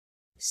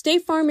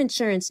State Farm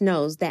Insurance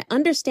knows that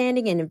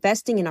understanding and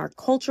investing in our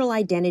cultural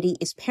identity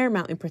is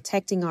paramount in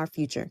protecting our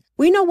future.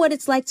 We know what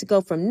it's like to go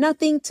from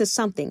nothing to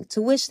something,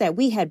 to wish that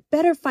we had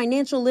better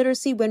financial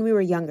literacy when we were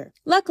younger.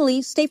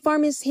 Luckily, State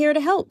Farm is here to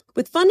help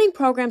with funding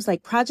programs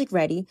like Project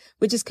Ready,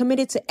 which is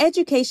committed to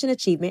education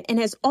achievement and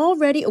has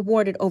already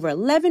awarded over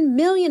 $11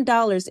 million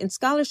in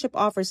scholarship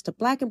offers to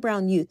Black and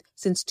brown youth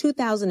since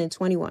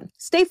 2021.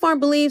 State Farm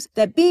believes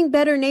that being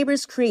better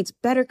neighbors creates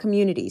better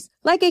communities.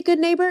 Like a good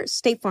neighbor,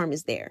 State Farm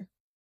is there.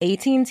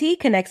 AT&T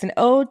connects an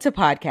ode to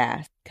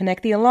podcast.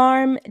 Connect the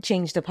alarm,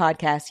 change the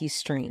podcast you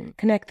stream.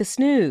 Connect the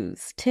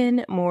snooze,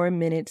 10 more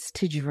minutes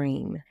to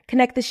dream.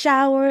 Connect the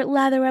shower,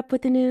 lather up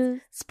with the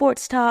news,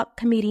 sports talk,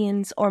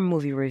 comedians, or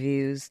movie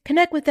reviews.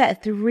 Connect with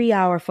that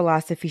 3-hour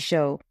philosophy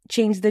show.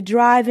 Change the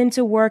drive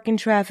into work and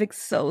traffic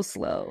so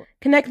slow.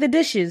 Connect the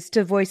dishes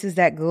to voices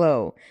that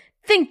glow.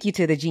 Thank you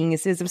to the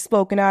geniuses of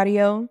spoken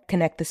audio.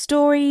 Connect the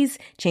stories,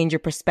 change your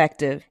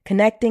perspective.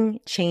 Connecting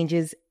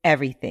changes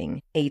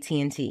everything.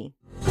 AT&T.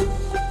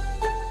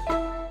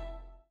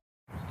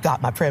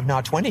 Got my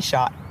Prevnar 20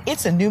 shot.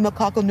 It's a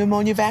pneumococcal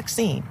pneumonia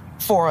vaccine.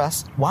 For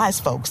us, wise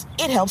folks,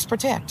 it helps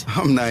protect.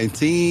 I'm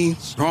 19,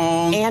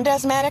 strong. And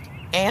asthmatic,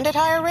 and at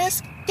higher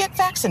risk. Get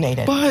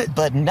vaccinated.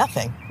 But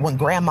nothing when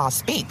grandma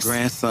speaks.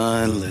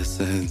 Grandson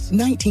listens.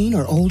 19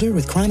 or older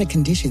with chronic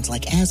conditions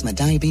like asthma,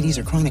 diabetes,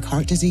 or chronic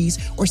heart disease,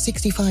 or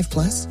 65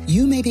 plus,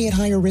 you may be at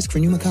higher risk for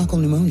pneumococcal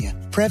pneumonia.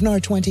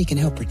 Prevnar 20 can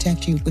help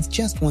protect you with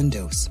just one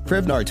dose.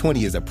 Prevnar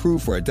 20 is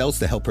approved for adults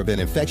to help prevent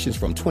infections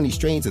from 20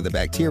 strains of the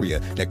bacteria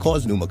that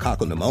cause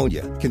pneumococcal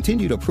pneumonia.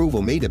 Continued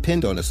approval may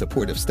depend on a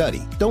supportive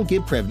study. Don't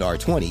get Prevnar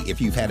 20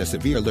 if you've had a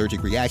severe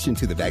allergic reaction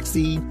to the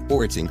vaccine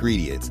or its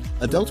ingredients.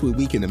 Adults with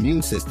weakened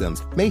immune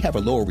systems may have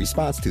a lower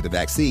response to the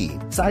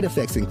vaccine. Side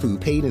effects include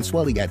pain and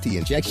swelling at the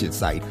injection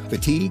site,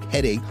 fatigue,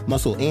 headache,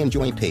 muscle, and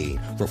joint pain.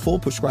 For full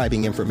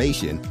prescribing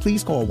information,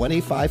 please call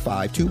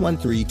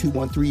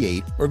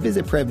 1-855-213-2138 or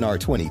visit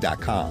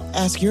Prevnar20.com.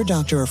 Ask your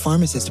doctor or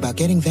pharmacist about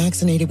getting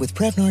vaccinated with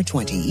Prevnar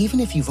 20, even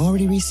if you've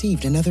already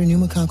received another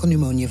pneumococcal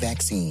pneumonia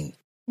vaccine.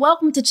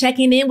 Welcome to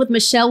Checking In with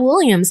Michelle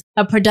Williams,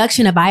 a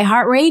production of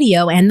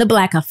iHeartRadio and The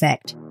Black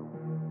Effect.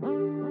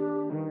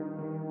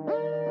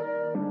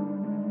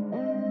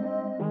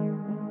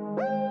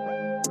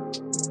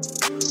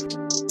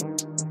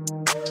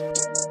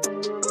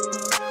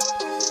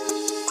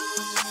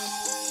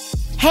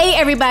 Hey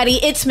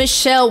everybody, it's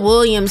Michelle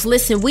Williams.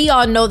 Listen, we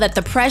all know that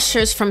the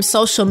pressures from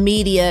social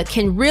media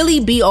can really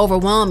be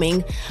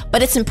overwhelming,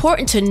 but it's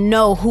important to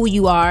know who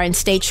you are and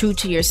stay true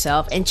to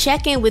yourself and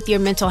check in with your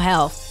mental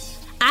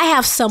health. I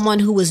have someone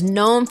who is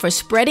known for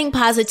spreading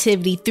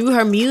positivity through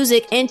her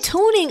music and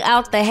tuning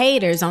out the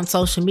haters on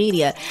social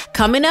media.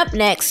 Coming up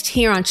next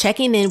here on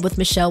Checking In with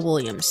Michelle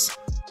Williams.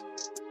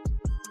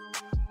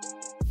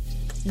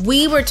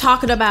 We were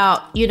talking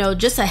about,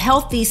 just a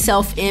healthy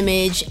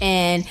self-image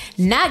and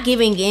not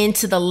giving in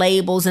to the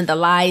labels and the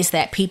lies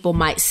that people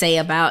might say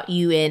about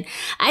you. And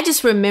I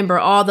just remember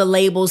all the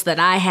labels that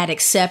I had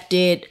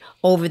accepted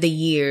over the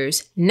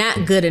years.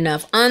 Not good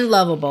enough,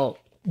 unlovable,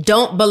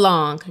 don't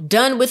belong,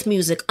 done with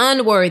music,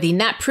 unworthy,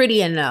 not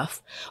pretty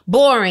enough,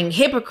 boring,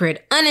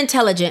 hypocrite,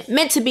 unintelligent,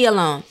 meant to be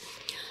alone.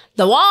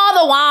 The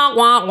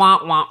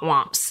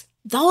womps.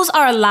 Those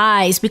are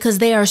lies because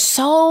they are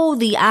so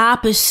the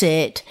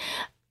opposite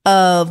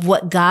of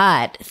what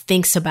God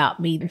thinks about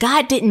me.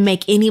 God didn't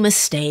make any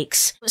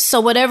mistakes.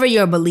 So whatever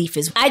your belief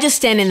is, I just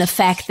stand in the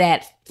fact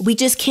that we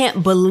just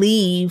can't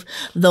believe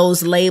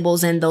those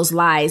labels and those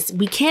lies.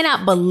 We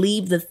cannot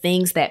believe the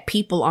things that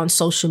people on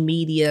social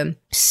media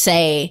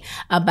say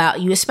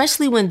about you,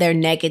 especially when they're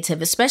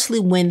negative, especially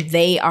when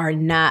they are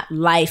not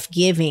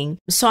life-giving.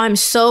 So I'm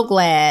so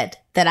glad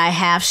that I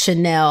have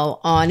Chanel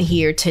on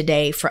here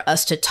today for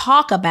us to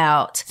talk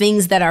about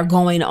things that are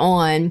going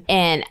on.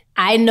 And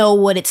I know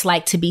what it's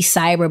like to be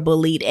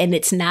cyberbullied, and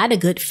it's not a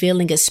good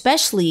feeling,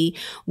 especially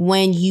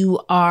when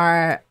you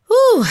are,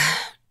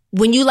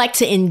 when you like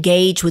to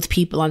engage with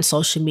people on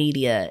social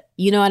media.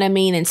 You know what I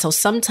mean? And so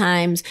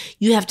sometimes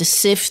you have to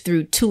sift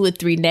through 2 or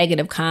 3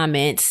 negative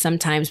comments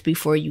sometimes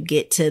before you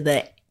get to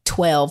the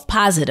 12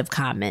 positive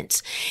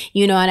comments.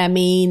 You know what I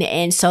mean?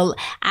 And so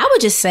I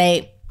would just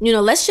say,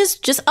 let's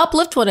just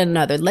uplift one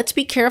another. Let's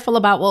be careful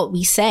about what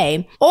we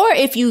say. Or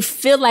if you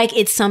feel like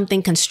it's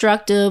something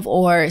constructive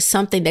or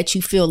something that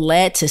you feel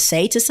led to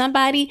say to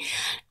somebody,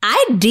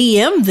 I'd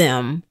DM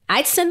them.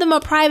 I'd send them a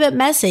private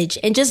message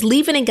and just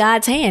leave it in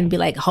God's hand. Be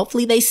like,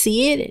 hopefully they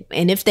see it.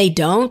 And if they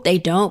don't, they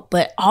don't.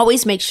 But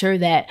always make sure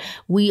that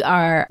we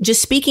are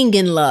just speaking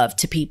in love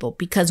to people,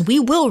 because we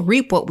will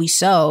reap what we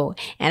sow.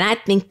 And I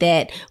think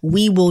that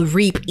we will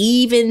reap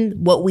even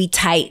what we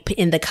type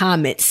in the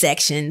comment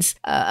sections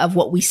of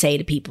what we say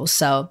to people.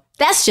 So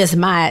that's just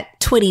my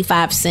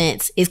 25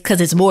 cents, is because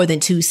it's more than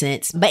 2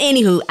 cents. But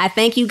anywho, I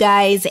thank you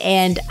guys.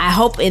 And I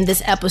hope in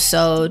this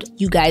episode,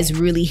 you guys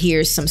really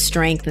hear some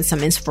strength and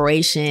some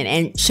inspiration.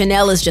 And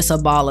Chanel is just a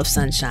ball of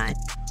sunshine.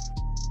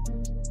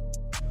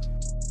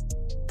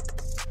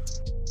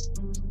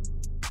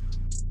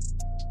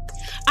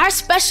 Our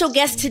special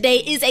guest today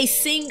is a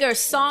singer,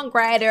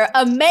 songwriter,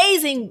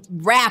 amazing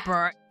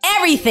rapper,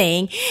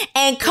 everything,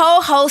 and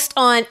co-host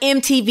on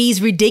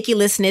MTV's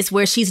Ridiculousness,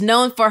 where she's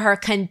known for her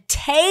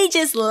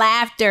contagious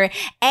laughter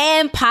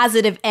and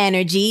positive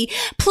energy.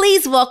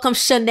 Please welcome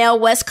Chanel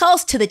West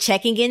Coast to the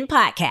Checking In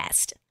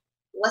podcast.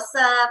 What's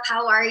up?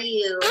 How are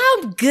you?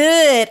 I'm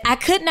good. I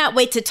could not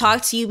wait to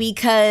talk to you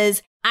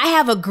because I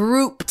have a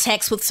group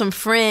text with some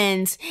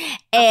friends,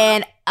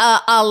 and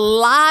a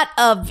lot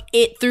of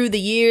it through the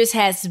years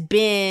has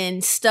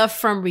been stuff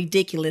from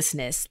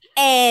Ridiculousness.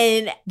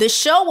 And the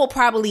show will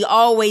probably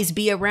always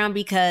be around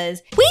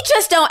because we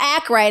just don't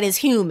act right as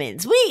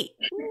humans. We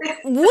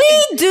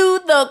do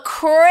the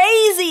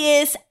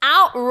craziest,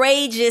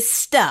 outrageous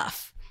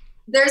stuff.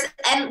 There's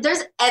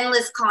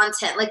endless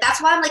content. Like,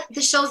 that's why I'm like,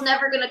 the show's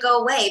never going to go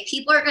away.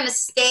 People are going to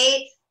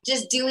stay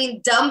just doing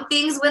dumb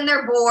things when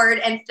they're bored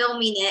and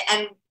filming it.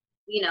 And,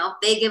 you know,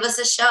 they give us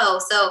a show.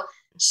 So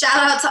shout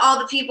out to all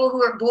the people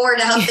who are bored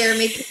out there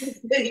making this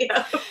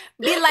video.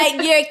 Be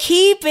like, you're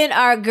keeping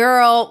our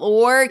girl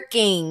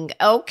working,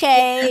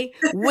 okay?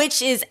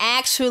 Which is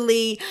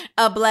actually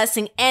a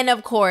blessing. And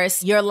of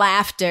course, your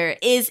laughter.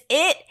 Has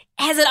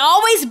it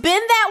always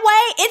been that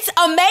way? It's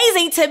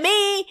amazing to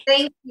me.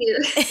 Thank you.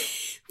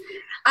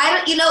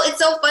 It's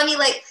so funny.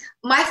 Like,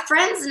 my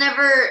friends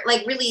never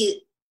like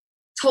really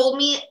told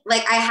me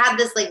like I had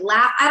this like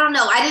laugh. I don't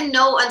know. I didn't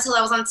know until I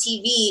was on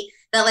TV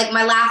that like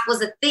my laugh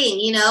was a thing,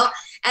 you know?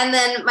 And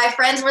then my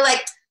friends were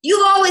like,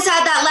 you've always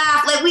had that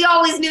laugh. Like, we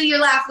always knew your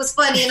laugh was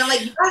funny. And I'm like,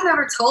 you guys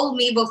never told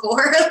me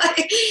before.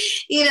 Like,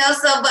 you know,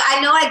 so, but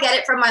I know I get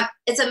it from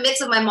it's a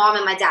mix of my mom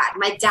and my dad.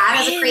 My dad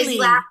has a crazy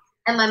laugh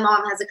and my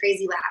mom has a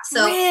crazy laugh.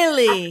 So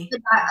really,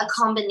 a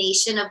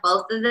combination of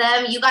both of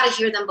them. You got to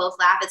hear them both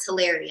laugh. It's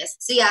hilarious.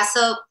 So yeah,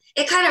 so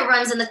it kind of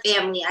runs in the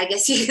family, I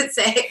guess you could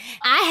say.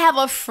 I have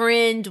a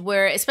friend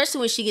where,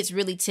 especially when she gets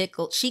really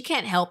tickled, she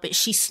can't help it.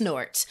 She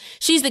snorts.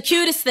 She's the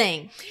cutest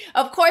thing.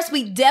 Of course,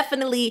 we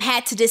definitely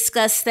had to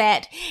discuss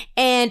that.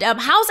 And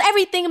how's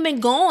everything been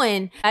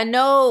going? I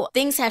know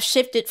things have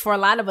shifted for a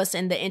lot of us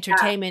in the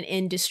entertainment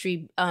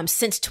industry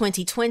since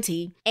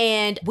 2020.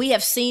 And we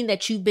have seen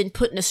that you've been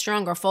putting a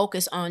stronger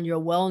focus on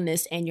your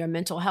wellness and your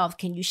mental health.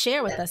 Can you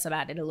share with us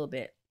about it a little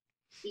bit?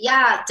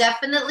 Yeah,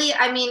 definitely.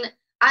 I mean,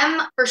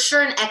 I'm for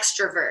sure an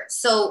extrovert.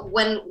 So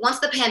once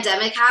the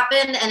pandemic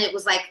happened and it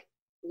was like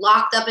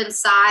locked up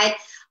inside,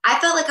 I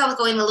felt like I was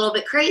going a little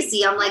bit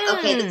crazy. I'm like,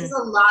 okay, this is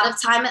a lot of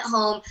time at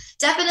home.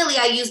 Definitely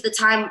I used the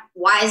time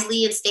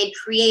wisely and stayed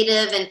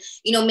creative and,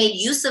 you know, made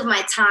use of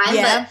my time.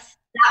 Yeah. But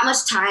that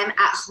much time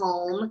at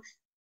home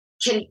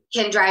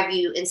can drive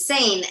you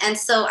insane. And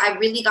so I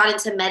really got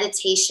into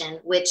meditation,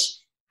 which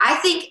I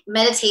think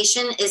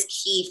meditation is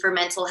key for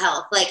mental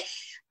health. Like,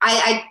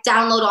 I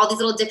download all these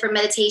little different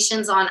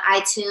meditations on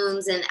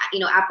iTunes and, you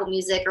know, Apple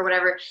Music or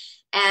whatever,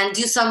 and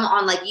do some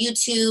on like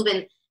YouTube.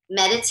 And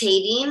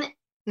meditating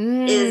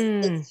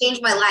it's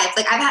changed my life.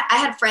 Like, I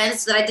had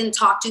friends that I didn't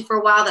talk to for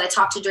a while that I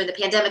talked to during the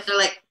pandemic. They're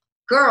like,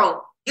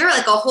 girl, you're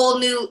like a whole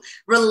new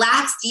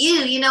relaxed you.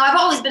 You know, I've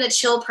always been a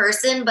chill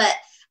person, but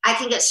I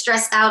can get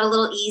stressed out a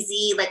little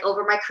easy, like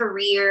over my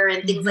career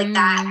and things like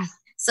that.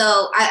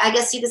 So I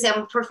guess you could say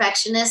I'm a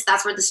perfectionist.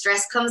 That's where the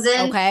stress comes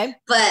in. Okay.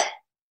 But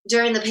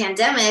during the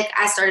pandemic,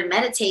 I started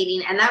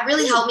meditating, and that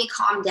really helped me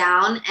calm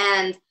down.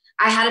 And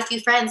I had a few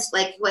friends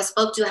like who I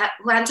spoke to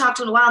who I hadn't talked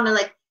to in a while, and they're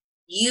like,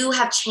 you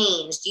have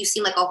changed. You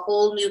seem like a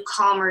whole new,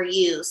 calmer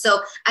you. So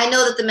I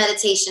know that the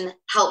meditation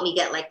helped me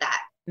get like that.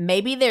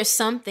 Maybe there's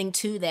something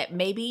to that.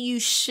 Maybe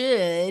you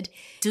should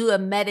do a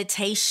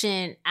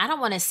meditation. I don't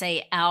want to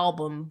say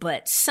album,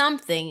 but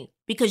something,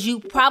 because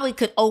you probably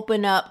could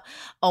open up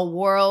a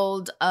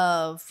world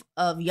of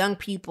young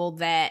people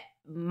that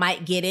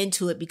might get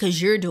into it because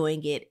you're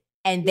doing it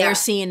and they're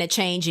seeing a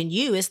change in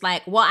you. It's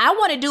like, well, I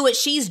want to do what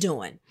she's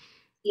doing.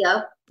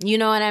 Yep. You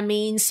know what I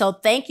mean? So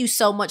thank you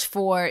so much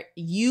for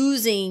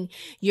using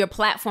your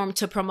platform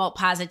to promote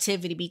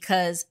positivity,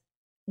 because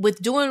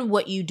with doing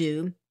what you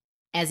do,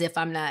 as if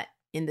I'm not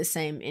in the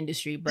same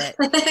industry, but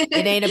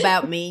it ain't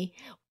about me.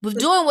 With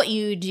doing what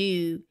you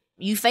do,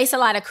 you face a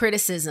lot of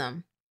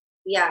criticism.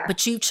 Yeah.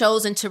 But you've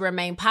chosen to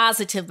remain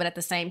positive, but at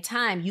the same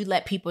time, you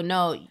let people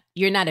know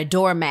you're not a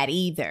doormat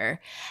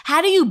either.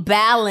 How do you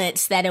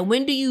balance that? And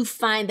when do you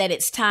find that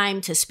it's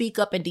time to speak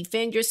up and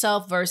defend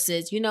yourself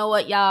versus, you know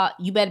what, y'all,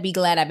 you better be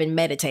glad I've been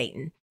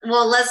meditating?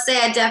 Well, let's say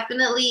I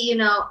definitely,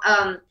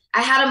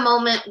 I had a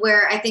moment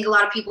where I think a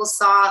lot of people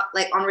saw,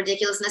 like, on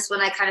Ridiculousness when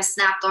I kind of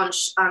snapped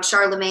on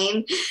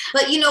Charlemagne.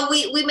 But,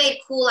 we made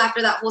cool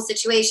after that whole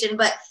situation.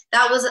 But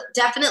that was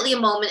definitely a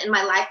moment in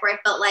my life where I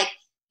felt like,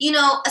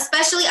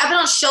 especially I've been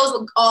on shows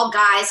with all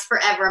guys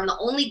forever. I'm the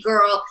only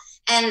girl.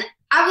 And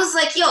I was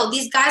like,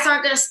 these guys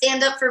aren't going to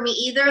stand up for me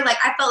either. Like,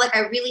 I felt like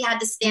I really had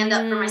to stand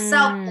up for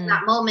myself in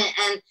that moment.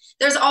 And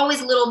there's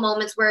always little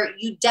moments where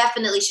you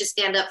definitely should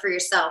stand up for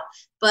yourself.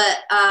 But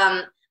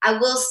I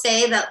will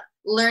say that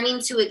learning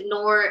to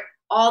ignore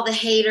all the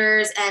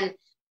haters and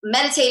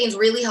meditating's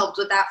really helped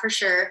with that for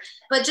sure.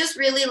 But just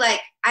really, like,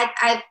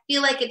 I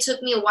feel like it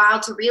took me a while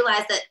to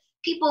realize that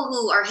people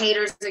who are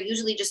haters are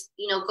usually just,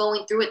 you know,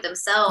 going through it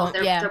themselves.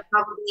 They're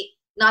probably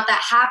not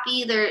that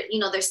happy. They're, you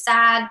know, they're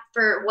sad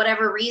for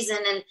whatever reason,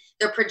 and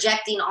they're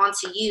projecting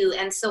onto you.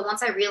 And so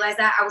once I realized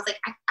that, I was like,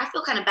 I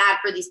feel kind of bad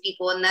for these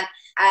people. And then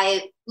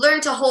I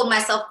learned to hold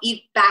myself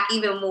back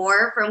even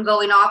more from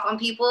going off on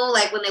people,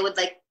 like when they would,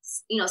 like,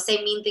 you know,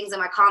 say mean things in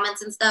my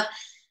comments and stuff.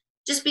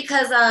 Just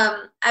because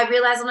I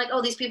realized, I'm like,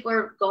 oh, these people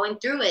are going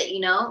through it,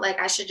 you know,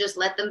 like I should just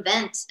let them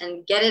vent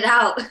and get it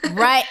out.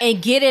 Right.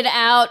 And get it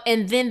out.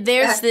 And then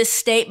there's this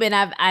statement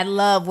I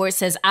love where it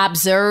says,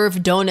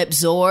 observe, don't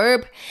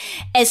absorb,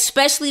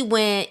 especially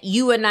when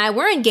you and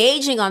we're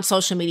engaging on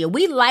social media.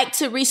 We like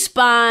to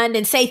respond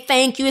and say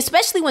thank you,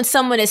 especially when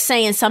someone is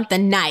saying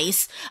something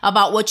nice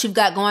about what you've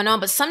got going on.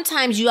 But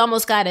sometimes you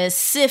almost got to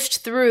sift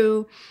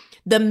through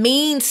the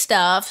mean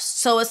stuff.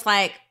 So it's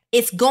like,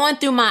 it's going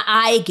through my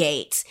eye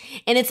gates,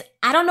 and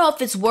I don't know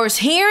if it's worse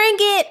hearing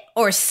it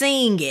or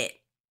seeing it.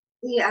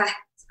 Yeah,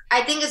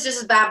 I think it's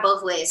just as bad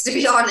both ways, to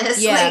be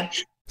honest. Yeah.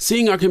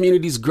 Seeing our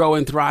communities grow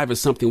and thrive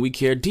is something we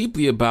care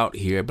deeply about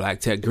here at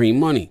Black Tech Green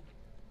Money.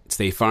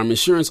 State Farm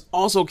Insurance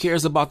also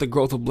cares about the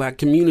growth of Black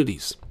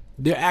communities.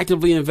 They're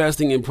actively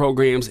investing in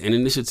programs and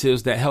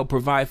initiatives that help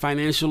provide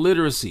financial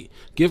literacy,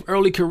 give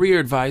early career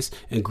advice,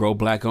 and grow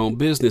Black-owned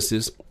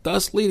businesses,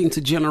 thus leading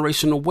to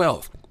generational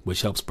wealth,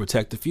 which helps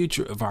protect the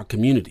future of our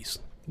communities.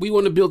 We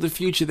want to build a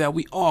future that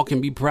we all can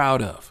be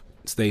proud of.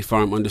 State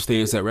Farm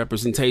understands that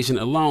representation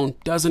alone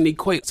doesn't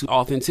equate to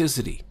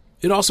authenticity.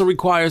 It also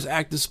requires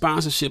active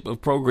sponsorship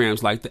of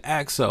programs like the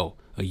AXO,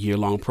 a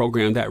year-long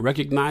program that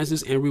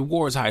recognizes and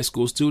rewards high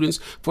school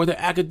students for their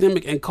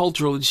academic and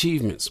cultural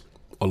achievements,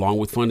 along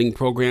with funding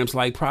programs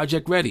like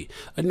Project Ready,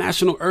 a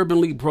National Urban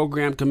League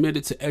program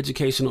committed to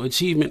educational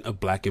achievement of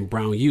Black and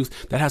brown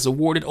youth that has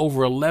awarded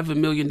over $11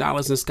 million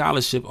in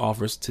scholarship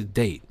offers to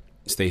date.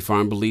 State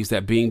Farm believes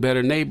that being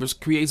better neighbors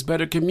creates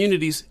better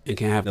communities and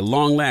can have a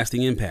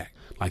long-lasting impact.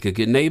 Like a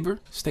good neighbor,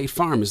 State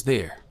Farm is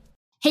there.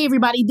 Hey,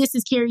 everybody, this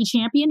is Carrie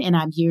Champion, and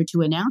I'm here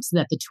to announce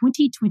that the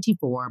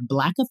 2024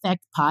 Black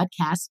Effect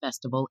Podcast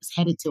Festival is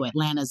headed to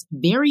Atlanta's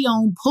very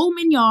own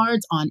Pullman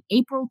Yards on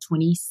April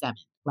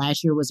 27th.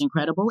 Last year was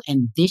incredible,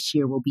 and this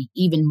year will be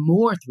even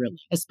more thrilling,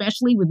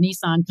 especially with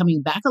Nissan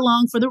coming back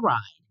along for the ride.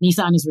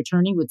 Nissan is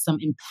returning with some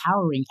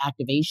empowering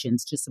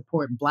activations to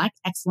support Black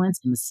excellence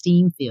in the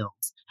STEAM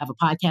fields. Have a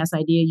podcast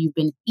idea you've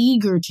been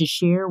eager to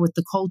share with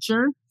the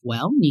culture?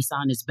 Well,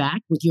 Nissan is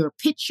back with your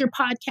Pitch Your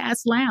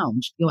Podcast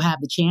Lounge. You'll have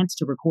the chance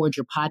to record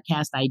your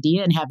podcast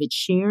idea and have it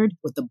shared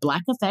with the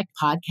Black Effect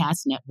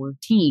Podcast Network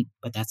team.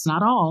 But that's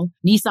not all.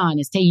 Nissan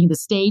is taking the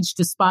stage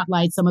to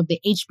spotlight some of the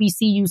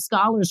HBCU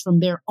scholars from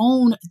their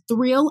own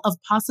Thrill of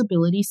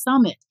Possibility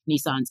Summit,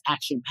 Nissan's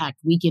action-packed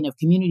weekend of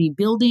community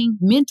building,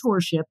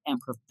 mentorship, and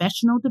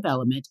professional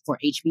development for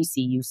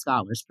HBCU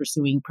scholars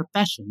pursuing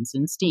professions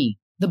in STEAM.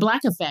 The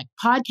Black Effect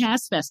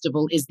Podcast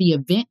Festival is the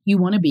event you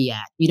want to be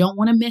at. You don't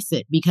want to miss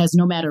it because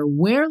no matter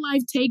where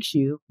life takes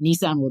you,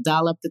 Nissan will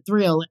dial up the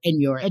thrill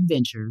in your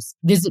adventures.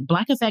 Visit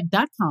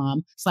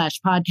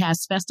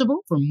blackeffect.com/podcast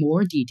festival for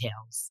more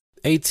details.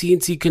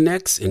 AT&T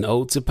connects an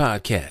ode to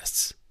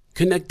podcasts.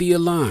 Connect the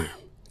alarm.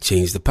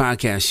 Change the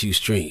podcast you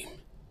stream.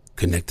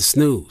 Connect the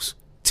snooze.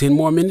 10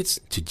 more minutes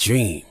to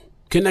dream.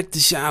 Connect the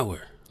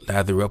shower.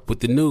 Lather up with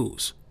the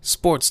news,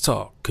 sports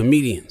talk,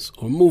 comedians,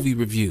 or movie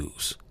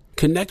reviews.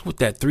 Connect with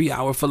that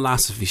 3-hour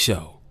philosophy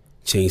show.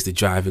 Change the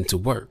drive into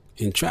work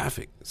in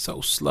traffic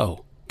so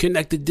slow.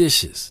 Connect the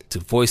dishes to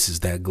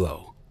voices that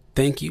glow.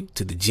 Thank you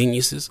to the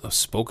geniuses of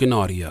spoken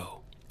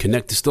audio.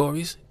 Connect the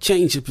stories,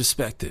 change your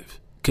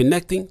perspective.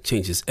 Connecting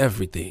changes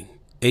everything.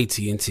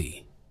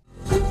 AT&T.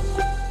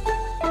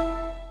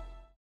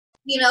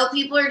 You know,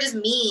 people are just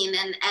mean.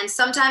 And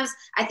sometimes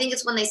I think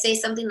it's when they say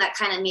something that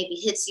kind of maybe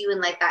hits you in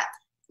like that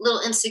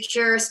little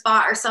insecure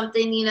spot or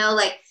something, you know,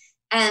 like,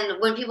 and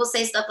when people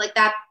say stuff like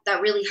that,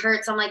 that really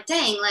hurts. I'm like,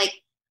 dang, like,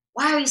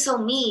 why are you so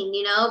mean,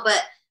 you know?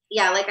 But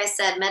yeah, like I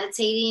said,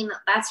 meditating,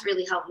 that's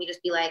really helped me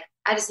just be like,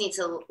 I just need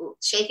to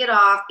shake it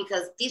off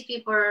because these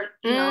people are,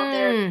 you know,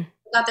 they've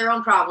got their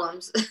own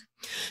problems.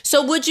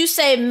 So would you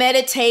say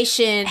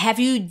meditation, have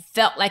you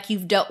felt like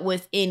you've dealt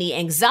with any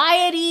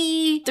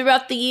anxiety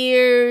throughout the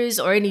years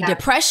or any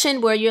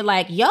depression where you're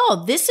like,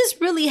 yo, this is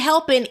really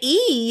helping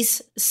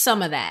ease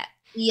some of that?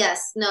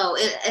 Yes, no,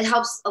 it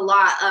helps a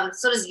lot.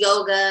 So does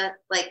yoga,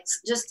 like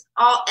just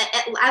all,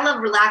 I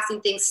love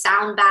relaxing things,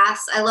 sound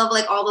baths. I love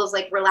like all those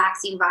like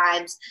relaxing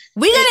vibes.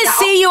 We're going to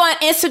see you on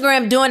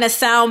Instagram doing a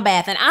sound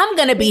bath and I'm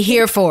going to be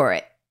here for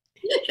it.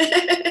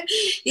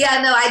 Yeah,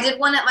 no, I did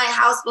one at my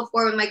house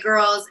before with my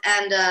girls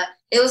and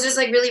it was just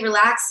like really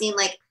relaxing.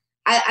 Like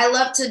I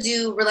love to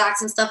do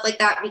relaxing stuff like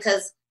that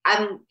because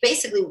I'm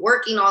basically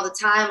working all the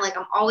time. Like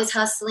I'm always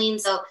hustling.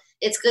 So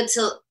it's good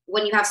to,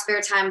 when you have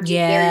spare time, be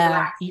very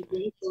relaxed. You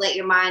need to let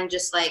your mind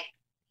just like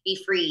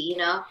be free, you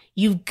know?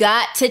 You've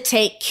got to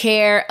take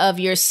care of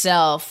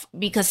yourself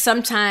because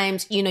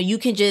sometimes, you know, you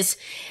can just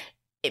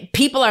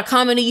people are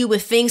coming to you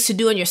with things to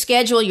do in your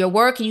schedule, your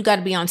work, and you got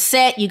to be on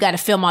set. You got to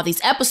film all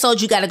these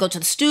episodes. You got to go to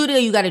the studio.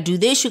 You got to do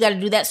this. You got to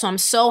do that. So I'm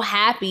so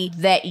happy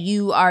that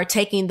you are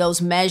taking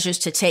those measures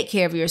to take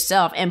care of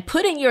yourself and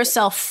putting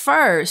yourself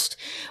first.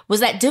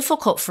 Was that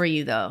difficult for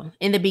you though,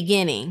 in the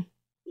beginning?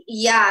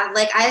 Yeah.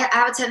 Like I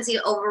have a tendency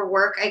to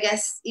overwork, I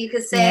guess you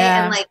could say.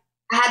 Yeah. And like,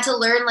 I had to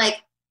learn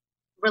like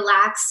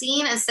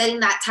relaxing and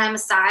setting that time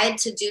aside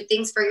to do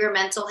things for your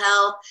mental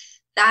health.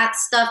 That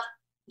stuff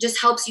just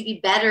helps you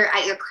be better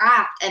at your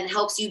craft and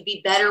helps you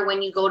be better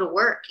when you go to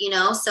work, you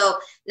know? So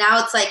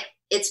now it's like,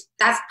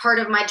 that's part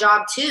of my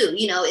job too,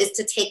 you know, is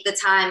to take the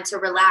time to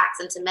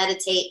relax and to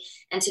meditate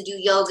and to do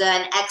yoga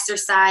and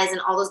exercise and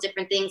all those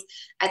different things.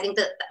 I think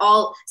that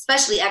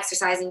especially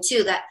exercising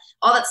too, that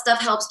all that stuff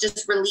helps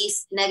just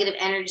release negative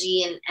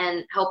energy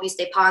and help you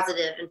stay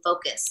positive and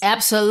focused.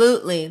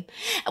 Absolutely.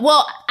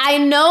 Well, I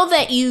know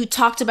that you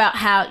talked about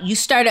how you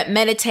started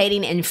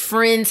meditating and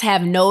friends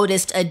have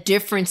noticed a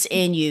difference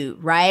in you,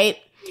 right?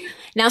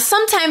 Now,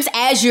 sometimes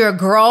as you're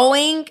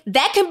growing,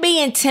 that can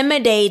be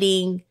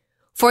intimidating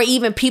for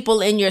even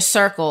people in your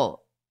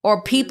circle,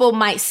 or people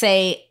might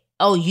say,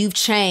 oh, you've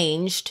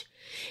changed.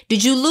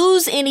 Did you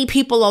lose any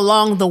people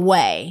along the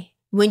way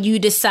when you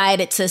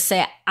decided to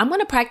say, I'm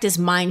going to practice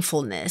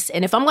mindfulness?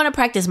 And if I'm going to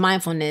practice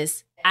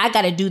mindfulness, I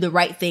got to do the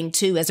right thing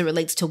too, as it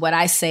relates to what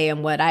I say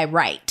and what I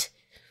write.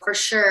 For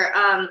sure.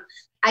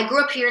 I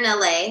grew up here in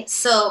LA,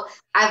 so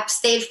I've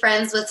stayed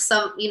friends with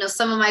some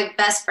of my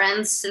best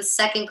friends since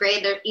second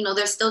grade.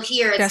 They're still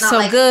here. It's That's not so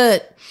like,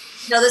 good.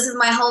 This is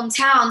my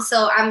hometown.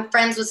 So I'm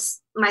friends with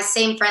my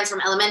same friends from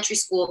elementary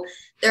school.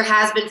 There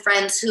has been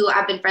friends who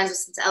I've been friends with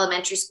since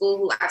elementary school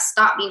who I've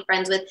stopped being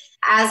friends with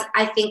as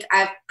I think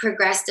I've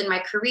progressed in my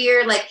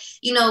career. Like,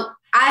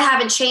 I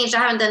haven't changed. I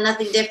haven't done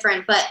nothing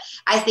different, but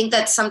I think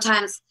that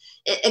sometimes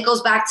it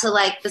goes back to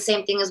like the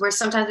same thing as where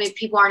sometimes maybe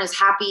people aren't as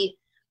happy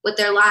with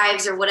their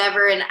lives or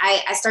whatever. And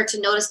I start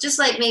to notice just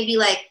like maybe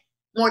like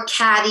more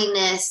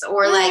cattiness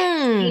or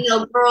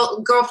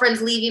like,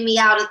 girlfriends leaving me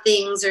out of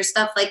things or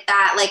stuff like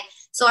that. Like,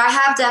 so I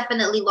have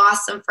definitely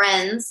lost some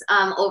friends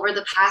over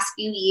the past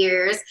few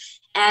years.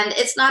 And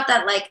it's not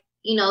that like,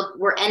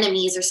 we're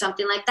enemies or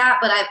something like that,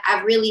 but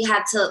I've really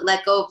had to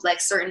let go of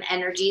like certain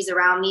energies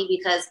around me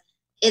because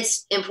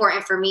it's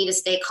important for me to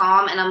stay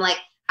calm. And I'm like,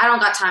 I don't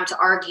got time to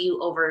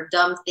argue over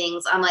dumb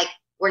things. I'm like,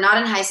 we're not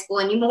in high school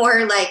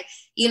anymore. Like,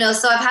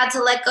 so I've had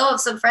to let go of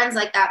some friends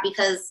like that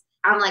because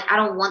I'm like, I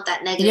don't want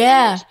that negative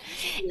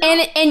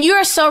energy. And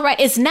you're so right.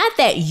 It's not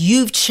that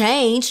you've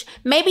changed.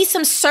 Maybe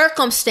some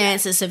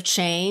circumstances have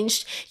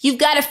changed. You've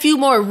got a few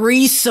more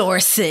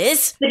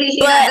resources,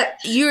 but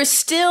you're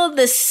still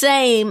the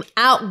same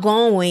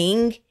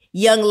outgoing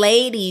young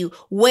lady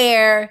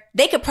where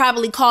they could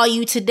probably call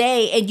you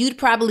today and you'd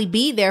probably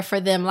be there for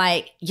them.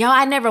 Like, yo,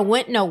 I never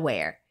went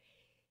nowhere.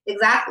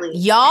 Exactly.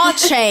 Y'all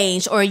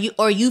change or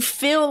you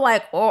feel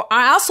like, or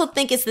I also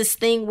think it's this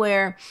thing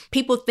where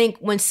people think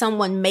when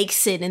someone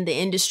makes it in the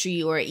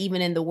industry or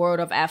even in the world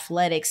of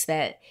athletics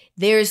that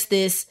there's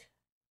this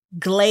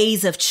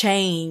glaze of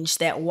change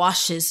that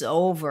washes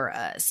over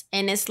us.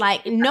 And it's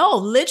like, no,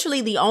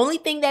 literally the only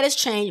thing that has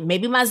changed,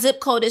 maybe my zip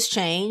code has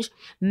changed,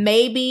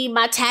 maybe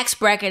my tax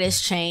bracket has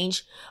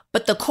changed,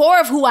 but the core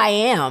of who I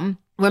am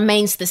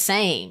remains the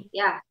same.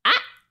 Yeah. I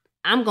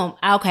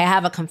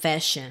have a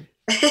confession.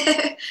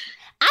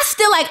 I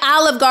still like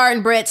Olive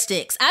Garden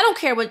breadsticks. I don't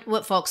care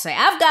what folks say.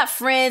 I've got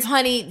friends,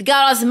 honey,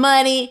 got all this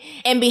money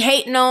and be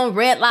hating on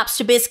Red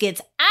Lobster biscuits.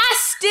 I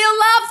still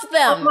love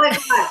them. Oh my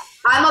God.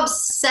 I'm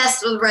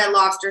obsessed with Red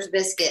Lobster's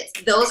biscuits.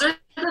 Those are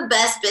the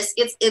best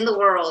biscuits in the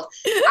world.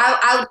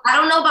 I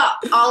don't know about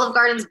Olive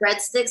Garden's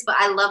breadsticks, but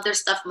I love their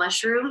stuffed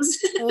mushrooms.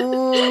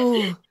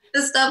 Ooh.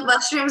 The stuffed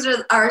mushrooms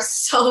are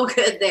so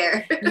good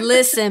there.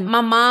 Listen,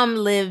 my mom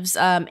lives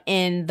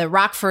in the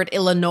Rockford,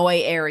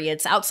 Illinois area.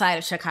 It's outside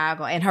of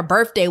Chicago. And her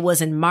birthday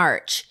was in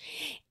March.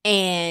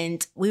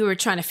 And we were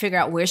trying to figure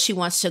out where she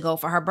wants to go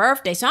for her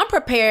birthday. So I'm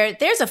prepared.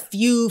 There's a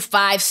few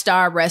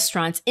 5-star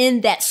restaurants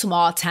in that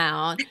small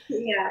town.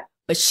 Yeah.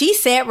 But she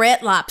said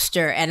Red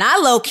Lobster. And I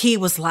low-key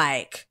was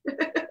like,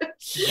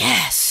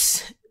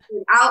 yes.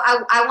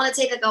 I want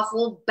to take like a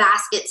whole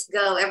basket to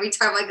go every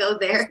time I go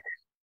there.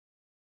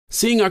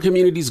 Seeing our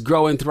communities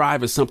grow and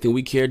thrive is something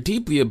we care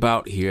deeply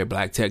about here at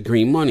Black Tech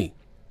Green Money.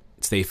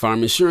 State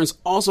Farm Insurance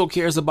also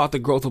cares about the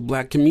growth of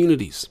Black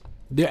communities.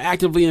 They're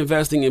actively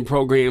investing in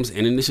programs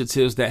and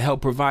initiatives that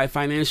help provide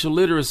financial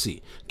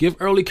literacy, give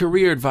early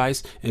career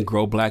advice, and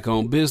grow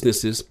Black-owned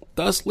businesses,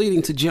 thus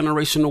leading to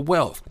generational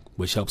wealth,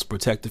 which helps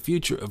protect the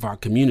future of our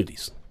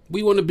communities.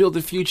 We want to build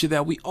a future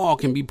that we all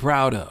can be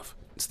proud of.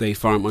 State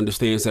Farm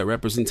understands that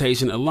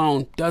representation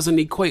alone doesn't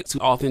equate to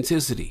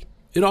authenticity.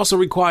 It also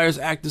requires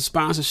active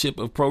sponsorship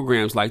of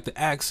programs like the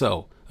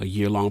AXO, a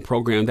year-long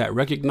program that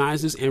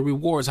recognizes and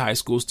rewards high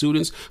school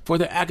students for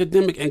their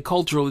academic and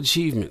cultural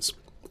achievements,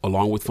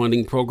 along with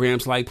funding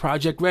programs like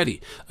Project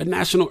Ready, a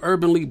National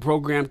Urban League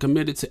program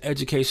committed to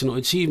educational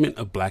achievement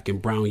of Black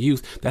and brown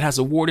youth that has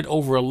awarded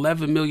over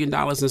 $11 million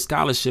in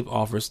scholarship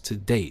offers to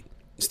date.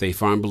 State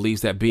Farm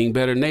believes that being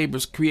better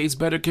neighbors creates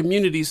better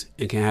communities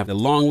and can have a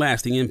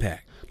long-lasting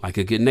impact. Like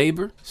a good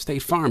neighbor,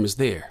 State Farm is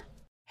there.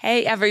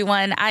 Hey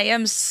everyone, I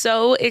am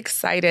so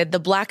excited.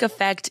 The Black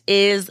Effect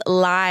is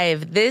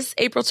live. This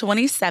April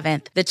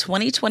 27th, the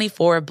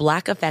 2024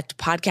 Black Effect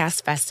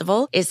Podcast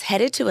Festival is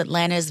headed to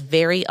Atlanta's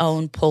very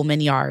own Pullman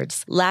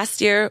Yards.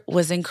 Last year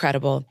was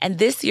incredible, and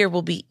this year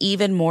will be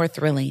even more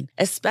thrilling,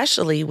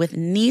 especially with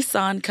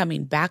Nissan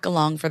coming back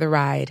along for the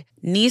ride.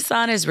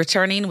 Nissan is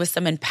returning with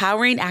some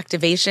empowering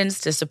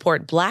activations to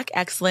support Black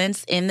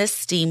excellence in the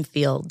STEAM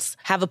fields.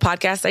 Have a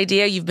podcast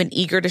idea you've been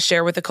eager to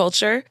share with the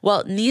culture?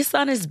 Well,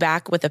 Nissan is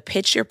back with a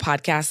Pitch Your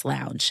Podcast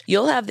Lounge.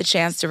 You'll have the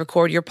chance to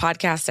record your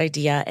podcast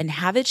idea and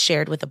have it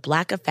shared with the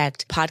Black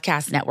Effect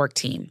Podcast Network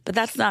team. But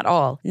that's not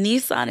all.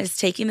 Nissan is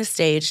taking the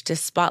stage to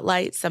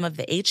spotlight some of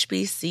the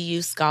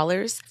HBCU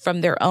scholars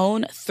from their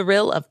own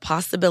Thrill of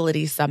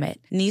Possibility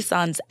Summit,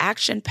 Nissan's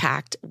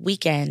action-packed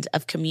weekend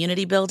of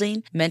community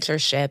building,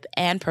 mentorship,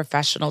 and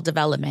professional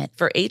development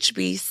for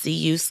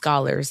HBCU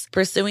scholars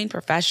pursuing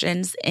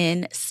professions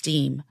in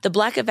STEAM. The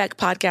Black Effect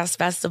Podcast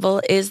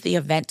Festival is the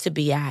event to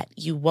be at.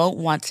 You won't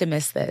want to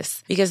miss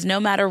this because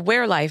no matter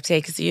where life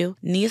takes you,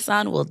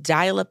 Nissan will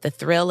dial up the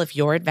thrill of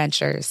your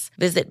adventures.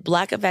 Visit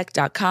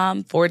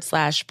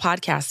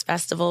blackeffect.com/podcast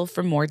festival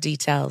for more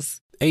details.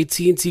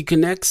 AT&T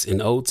connects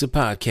an ode to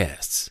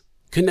podcasts.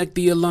 Connect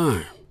the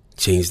alarm.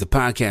 Change the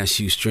podcast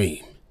you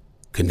stream.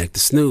 Connect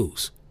the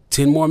snooze.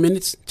 10 more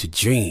minutes to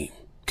dream.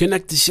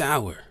 Connect the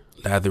shower,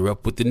 lather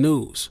up with the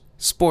news,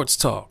 sports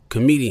talk,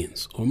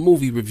 comedians, or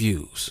movie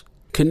reviews.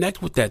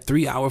 Connect with that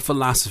 3-hour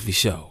philosophy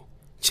show.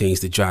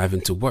 Change the drive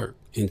into work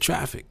in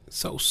traffic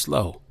so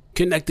slow.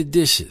 Connect the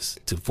dishes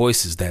to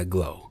voices that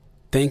glow.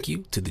 Thank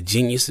you to the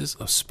geniuses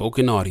of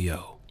spoken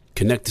audio.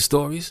 Connect the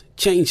stories,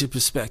 change your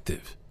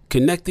perspective.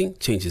 Connecting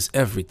changes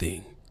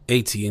everything.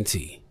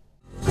 AT&T.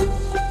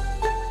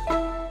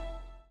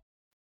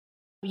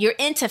 You're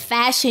into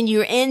fashion,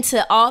 you're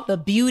into all the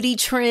beauty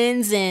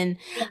trends, and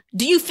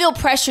do you feel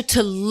pressure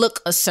to look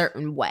a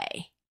certain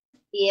way?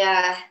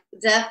 Yeah,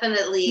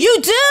 definitely.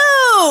 You do!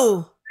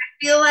 I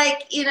feel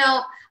like,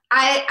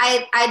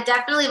 I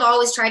definitely have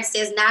always tried to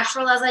stay as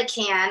natural as I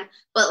can,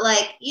 but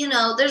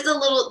there's the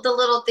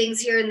little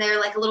things here and there,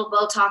 like a little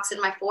Botox in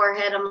my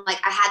forehead. I'm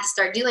like, I had to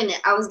start doing it.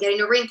 I was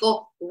getting a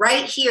wrinkle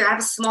right here. I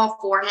have a small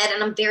forehead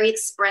and I'm very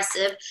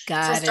expressive. So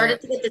I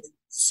started to get this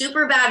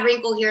super bad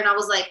wrinkle here and I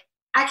was like,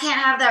 I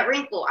can't have that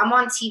wrinkle. I'm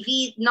on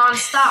TV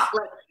nonstop.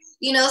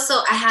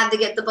 So I had to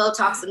get the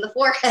Botox in the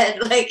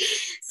forehead.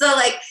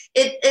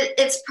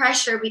 It's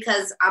pressure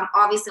because I'm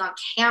obviously on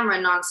camera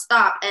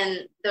nonstop.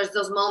 And there's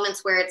those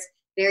moments where it's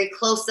very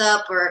close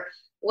up or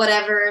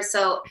whatever.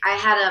 So I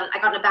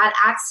got in a bad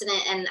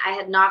accident and I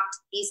had knocked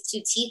these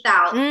 2 teeth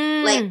out.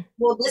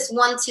 This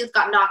one tooth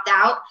got knocked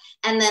out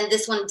and then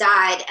this one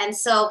died. And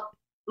so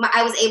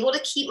I was able to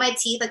keep my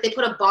teeth. Like they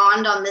put a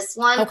bond on this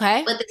one,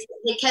 okay, but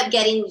they kept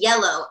getting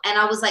yellow. And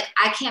I was like,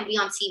 I can't be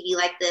on TV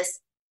like this.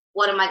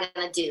 What am I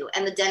going to do?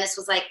 And the dentist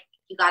was like,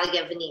 you got to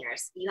get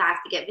veneers. You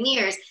have to get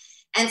veneers.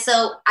 And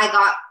so I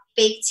got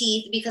fake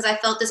teeth because I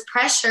felt this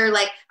pressure.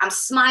 Like I'm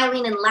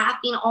smiling and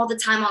laughing all the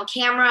time on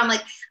camera. I'm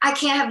like, I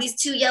can't have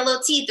these 2 yellow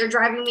teeth. They're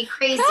driving me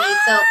crazy.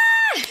 So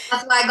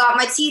that's why I got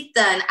my teeth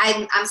done.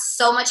 I'm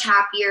so much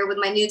happier with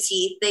my new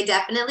teeth. They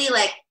definitely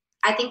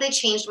I think they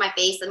changed my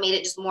face and made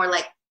it just more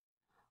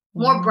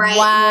more bright,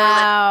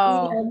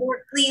 wow,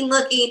 more clean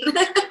looking. But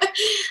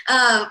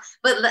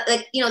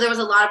there was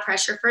a lot of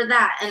pressure for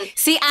that. And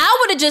see, I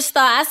would have just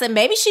thought, I said,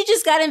 maybe she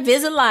just got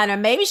Invisalign or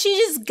maybe she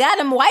just got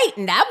them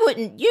whitened. I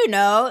wouldn't,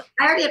 I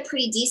already had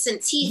pretty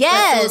decent teeth.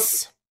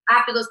 Yes.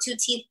 After those 2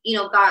 teeth,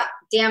 got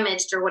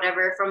damaged or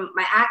whatever from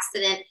my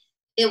accident,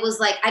 it was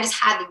like, I just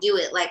had to do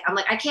it. I'm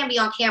like, I can't be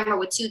on camera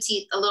with 2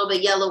 teeth a little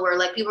bit yellower.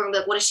 People are gonna be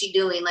like, what is she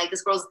doing?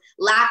 This girl's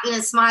laughing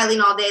and smiling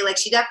all day.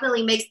 She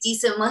definitely makes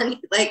decent money.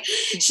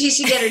 She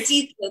should get her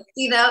teeth fixed,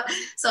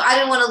 So I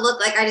didn't want to look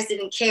like I just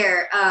didn't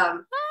care.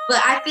 But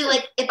I feel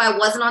like if I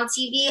wasn't on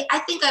TV, I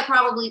think I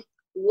probably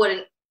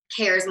wouldn't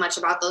care as much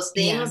about those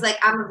things. Yeah.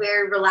 I'm a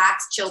very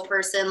relaxed, chill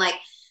person.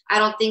 I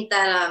don't think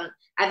that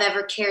I've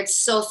ever cared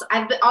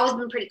I've always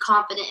been pretty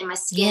confident in my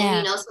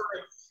skin, So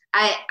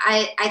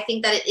I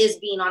think that it is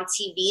being on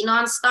TV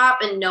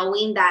nonstop and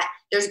knowing that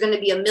there's going to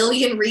be a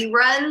million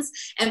reruns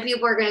and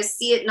people are going to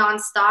see it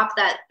nonstop.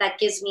 That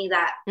gives me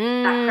that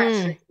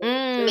pressure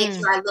to make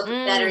sure I look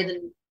better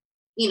than,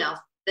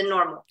 than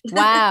normal.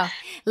 Wow.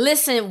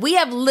 Listen, we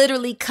have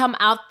literally come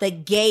out the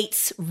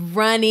gates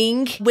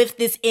running with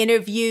this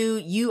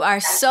interview. You are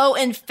so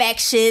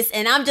infectious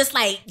and I'm just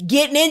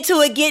getting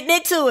into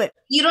it.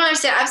 You don't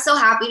understand. I'm so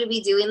happy to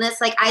be doing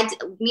this.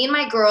 Me and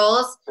my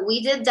girls,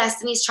 we did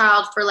Destiny's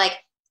Child for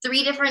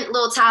 3 different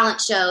little talent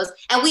shows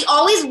and we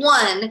always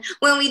won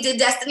when we did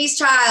Destiny's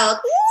Child.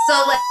 Woo!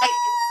 So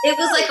it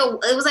was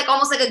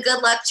almost like a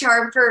good luck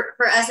charm for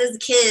us as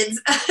kids.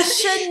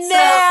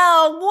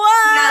 Chanel,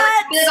 what? Yeah,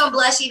 I feel like I'm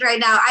blushing right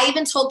now. I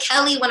even told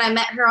Kelly when I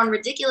met her on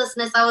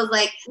Ridiculousness, I was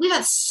like, we've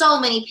had so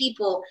many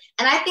people.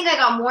 And I think I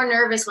got more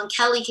nervous when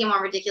Kelly came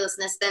on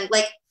Ridiculousness than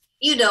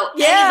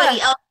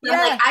anybody else.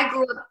 Like, I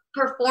grew up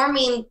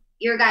performing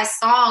your guys'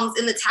 songs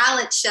in the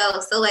talent show.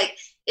 So like,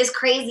 it's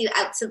crazy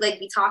to like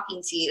be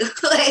talking to you.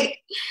 Like,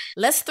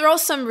 let's throw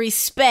some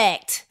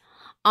respect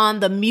on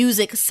the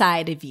music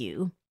side of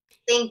you.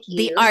 Thank you.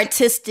 The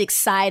artistic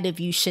side of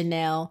you,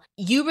 Chanel.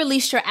 You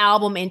released your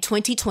album in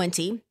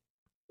 2020.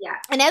 Yeah.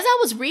 And as I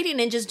was reading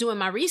and just doing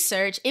my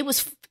research, it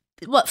was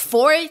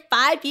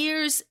 4-5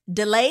 years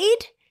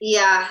delayed?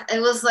 Yeah,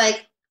 it was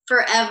like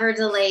forever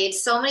delayed.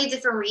 So many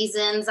different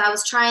reasons. I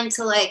was trying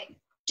to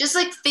just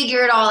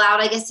figure it all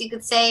out, I guess you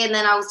could say. And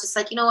then I was just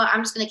like, you know what?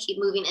 I'm just going to keep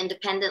moving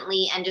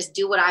independently and just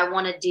do what I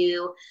want to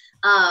do.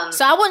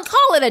 So I wouldn't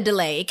call it a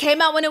delay. It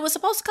came out when it was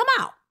supposed to come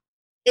out.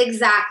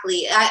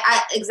 Exactly.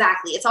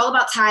 Exactly. It's all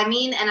about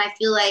timing. And I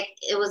feel like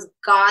it was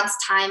God's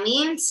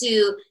timing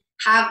to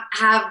have,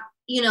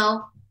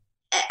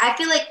 I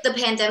feel like the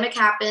pandemic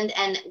happened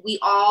and we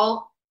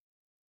all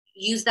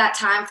used that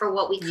time for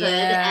what we could.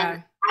 Yeah.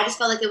 And I just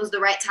felt like it was the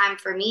right time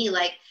for me.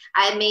 Like,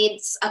 I made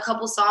a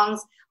couple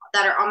songs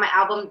that are on my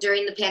album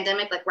during the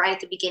pandemic, like right at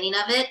the beginning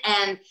of it.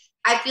 And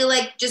I feel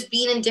like just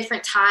being in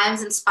different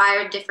times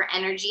inspired different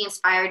energy,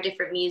 inspired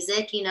different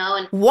music,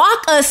 and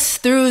walk us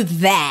through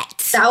that.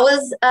 That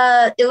was,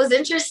 it was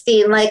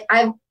interesting. Like,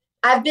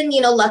 I've been,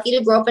 lucky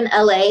to grow up in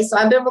LA. So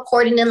I've been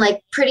recording in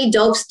pretty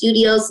dope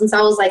studios since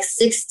I was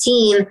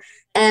 16.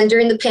 And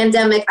during the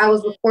pandemic, I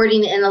was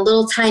recording in a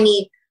little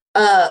tiny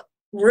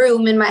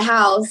room in my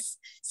house.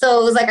 So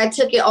it was like I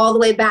took it all the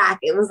way back.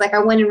 It was like I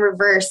went in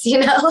reverse,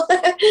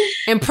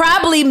 And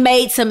probably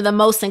made some of the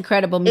most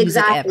incredible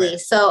music exactly. ever.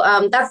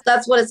 So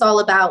that's what it's all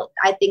about.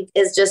 I think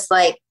is just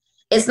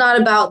it's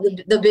not about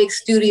the big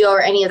studio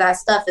or any of that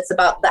stuff. It's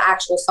about the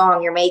actual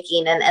song you're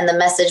making and the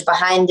message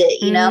behind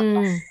it,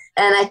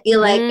 And I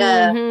feel like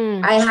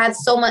I had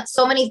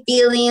so many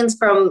feelings,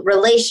 from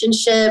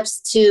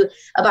relationships to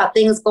about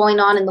things going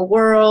on in the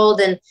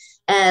world. And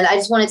I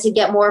just wanted to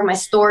get more of my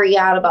story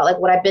out about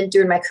what I've been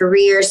through in my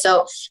career.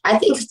 So I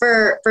think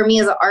for me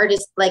as an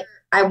artist,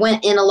 I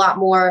went in a lot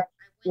more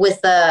with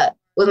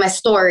my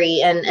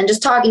story and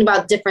just talking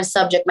about different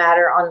subject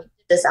matter on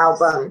this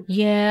album.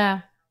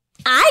 Yeah.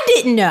 I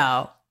didn't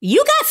know.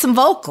 You got some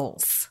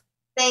vocals.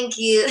 Thank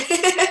you.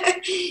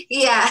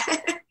 Yeah.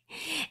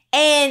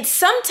 And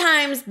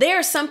sometimes there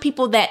are some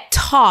people that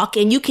talk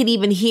and you can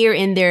even hear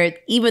in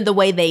even the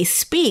way they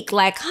speak,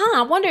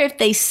 I wonder if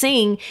they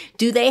sing,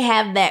 do they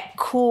have that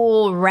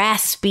cool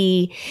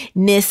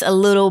raspiness a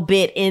little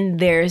bit in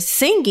their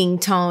singing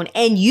tone?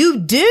 And you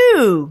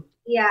do.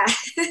 Yeah.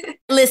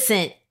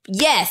 Listen,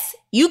 yes,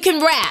 you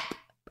can rap.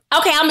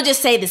 Okay, I'm going to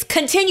just say this.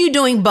 Continue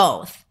doing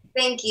both.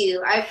 Thank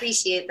you. I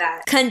appreciate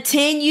that.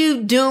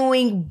 Continue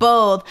doing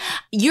both.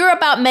 You're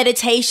about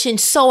meditation.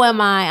 So am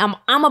I.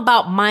 I'm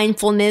about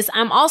mindfulness.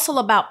 I'm also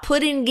about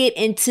putting it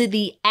into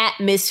the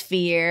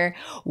atmosphere,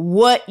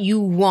 what you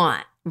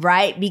want,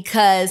 right?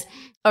 Because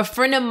a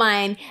friend of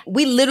mine,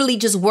 we literally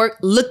just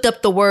looked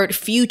up the word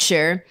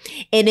future,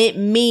 and it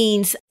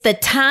means the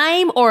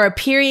time or a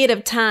period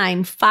of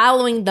time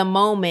following the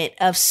moment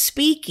of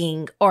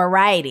speaking or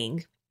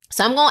writing.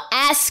 So I'm going to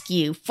ask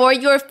you, for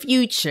your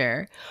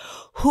future,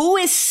 who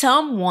is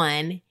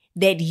someone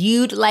that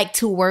you'd like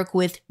to work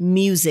with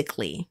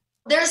musically?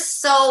 There's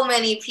so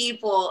many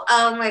people.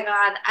 Oh my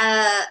God.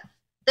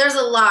 There's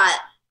a lot.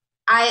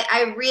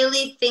 I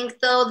really think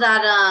though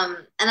that,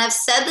 and I've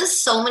said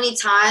this so many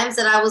times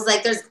that I was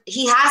like,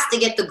 he has to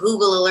get the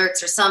Google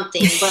alerts or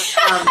something, but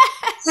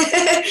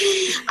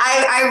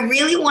I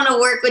really want to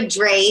work with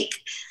Drake.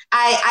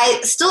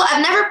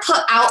 I've never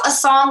put out a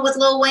song with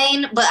Lil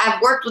Wayne, but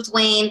I've worked with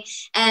Wayne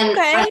and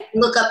I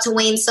look up to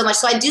Wayne so much.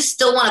 So I do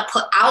still want to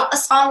put out a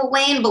song with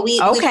Wayne, but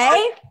we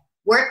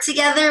work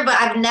together, but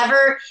I've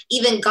never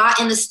even got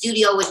in the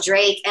studio with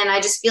Drake. And I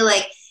just feel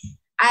like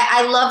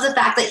I love the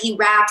fact that he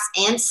raps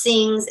and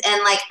sings,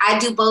 and I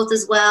do both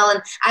as well.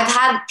 And I've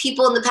had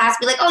people in the past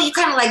be like, oh, you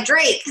kind of like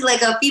Drake,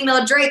 like a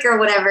female Drake or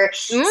whatever.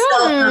 So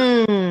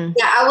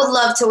yeah, I would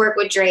love to work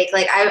with Drake.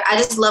 I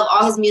just love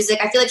all his music.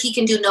 I feel like he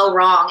can do no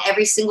wrong.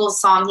 Every single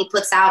song he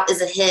puts out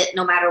is a hit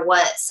no matter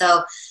what.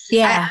 So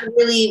yeah, I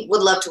really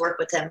would love to work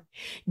with him.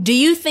 Do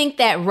you think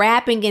that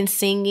rapping and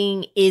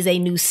singing is a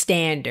new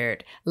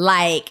standard?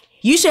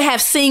 You should have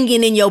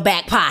singing in your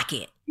back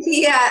pocket.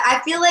 Yeah,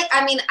 I feel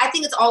I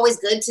think it's always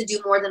good to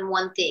do more than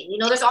one thing.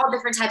 There's all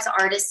different types of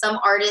artists. Some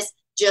artists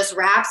just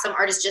rap, some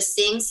artists just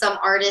sing, some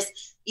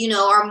artists,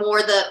 are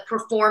more the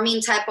performing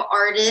type of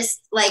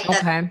artist,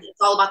 that it's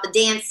all about the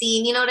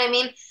dancing, you know what I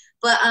mean?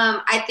 But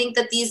I think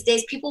that these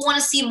days people want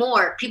to see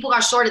more. People got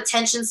short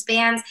attention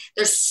spans.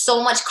 There's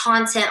so much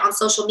content on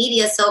social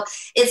media. So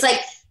it's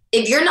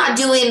if you're not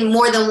doing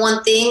more than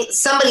one thing,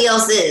 somebody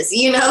else is,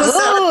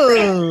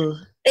 So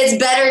it's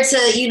better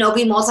to,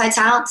 be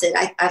multi-talented,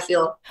 I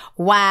feel.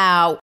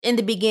 Wow. In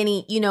the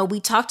beginning, we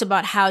talked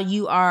about how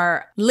you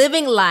are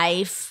living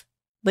life,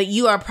 but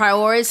you are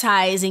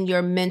prioritizing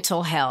your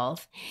mental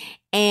health.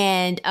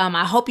 And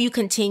I hope you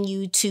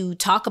continue to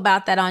talk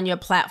about that on your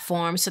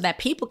platform so that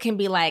people can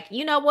be like,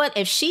 you know what,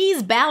 if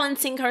she's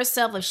balancing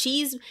herself, if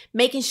she's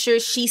making sure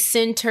she's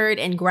centered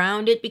and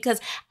grounded, because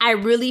I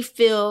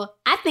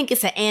think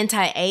it's an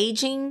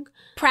anti-aging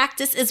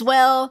practice as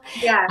well.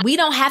 Yeah. We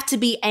don't have to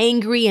be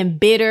angry and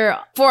bitter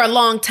for a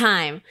long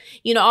time.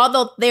 You know,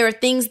 although there are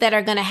things that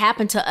are going to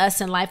happen to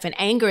us in life, and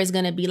anger is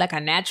going to be like a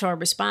natural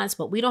response,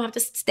 but we don't have to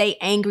stay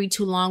angry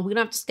too long. We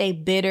don't have to stay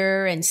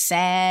bitter and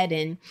sad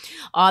and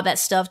all that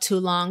stuff too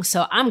long.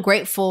 So I'm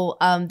grateful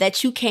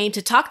that you came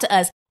to talk to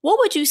us. What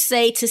would you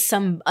say to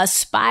some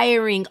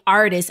aspiring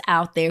artists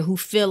out there who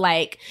feel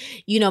like,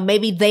 you know,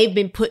 maybe they've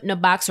been put in a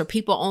box or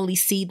people only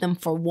see them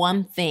for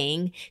one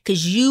thing,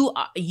 because you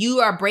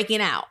are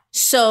breaking out.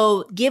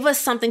 So give us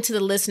something to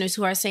the listeners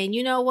who are saying,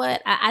 you know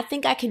what, I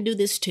think I can do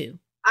this too.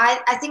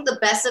 I think the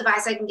best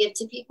advice I can give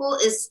to people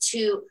is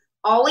to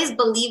always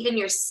believe in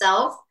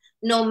yourself,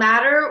 no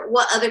matter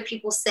what other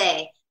people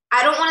say.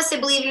 I don't want to say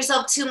believe in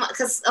yourself too much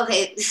because,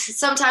 okay,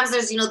 sometimes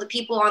there's, you know, the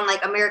people on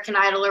like American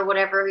Idol or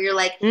whatever, you're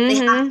like, they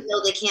have to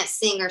know they can't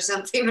sing or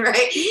something,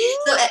 right?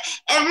 So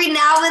every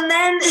now and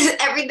then,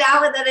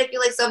 I feel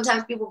like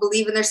sometimes people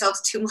believe in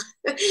themselves too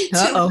much.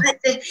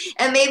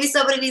 And maybe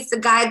somebody needs to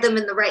guide them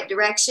in the right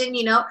direction,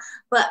 you know?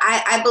 But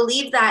I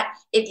believe that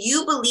if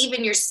you believe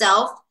in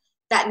yourself,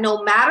 that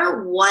no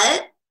matter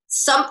what,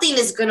 something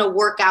is going to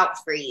work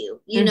out for you,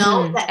 you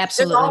know? That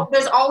absolutely.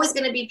 There's always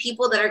going to be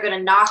people that are going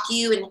to knock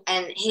you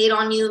and hate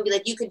on you and be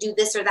like, you could do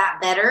this or that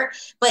better.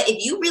 But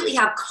if you really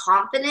have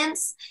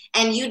confidence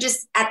and you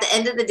just, at the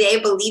end of the day,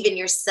 believe in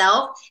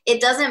yourself, it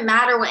doesn't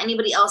matter what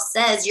anybody else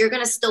says. You're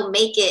going to still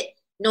make it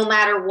no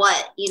matter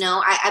what, you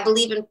know? I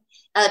believe in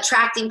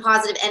attracting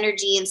positive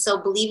energy. And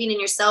so believing in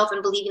yourself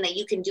and believing that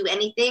you can do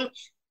anything,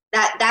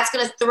 that's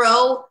going to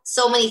throw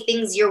so many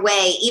things your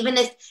way. Even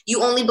if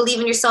you only believe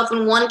in yourself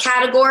in one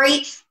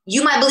category,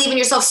 you might believe in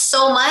yourself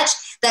so much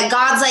that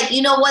God's like,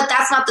 you know what,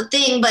 that's not the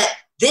thing, but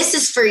this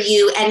is for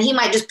you. And he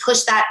might just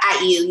push that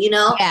at you, you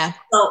know? Yeah.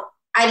 So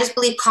I just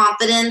believe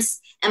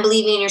confidence and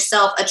believing in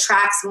yourself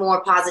attracts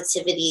more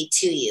positivity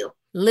to you.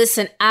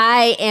 Listen,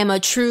 I am a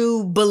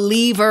true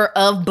believer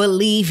of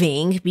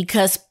believing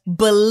because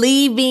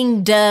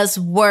believing does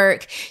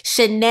work.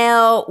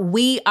 Chanel,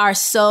 we are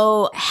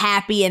so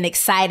happy and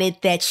excited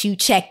that you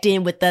checked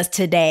in with us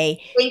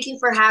today. Thank you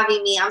for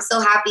having me. I'm so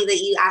happy that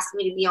you asked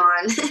me to be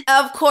on.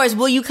 Of course.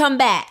 Will you come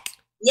back?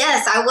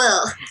 Yes, I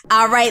will.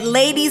 All right,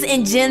 ladies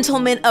and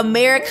gentlemen,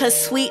 America's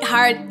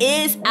Sweetheart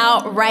is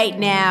out right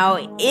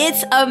now.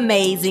 It's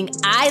amazing.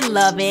 I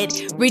love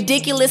it.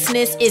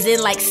 Ridiculousness is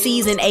in like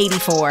season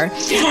 84.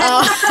 It's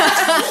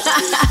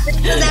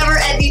a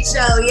never-ending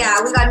show.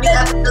 Yeah, we got new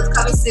episodes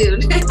coming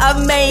soon.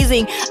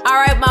 Amazing. All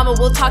right, Mama,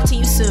 we'll talk to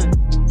you soon.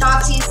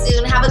 Talk to you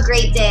soon. Have a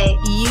great day.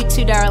 You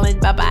too, darling.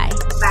 Bye-bye.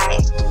 Bye.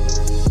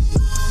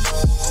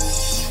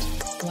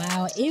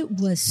 Wow, it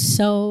was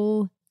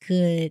so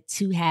good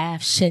to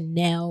have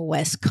Chanel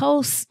West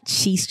Coast.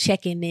 She's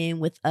checking in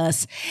with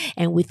us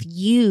and with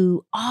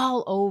you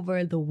all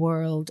over the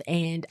world.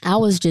 And I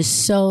was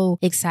just so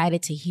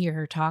excited to hear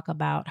her talk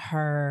about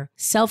her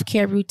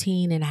self-care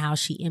routine and how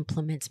she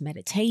implements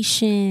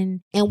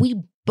meditation. And we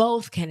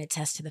both can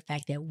attest to the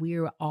fact that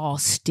we're all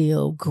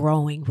still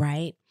growing,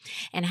 right?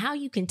 And how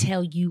you can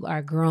tell you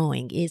are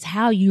growing is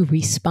how you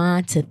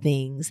respond to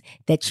things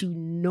that you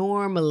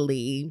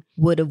normally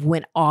would have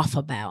went off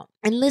about.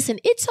 And listen,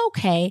 it's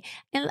okay.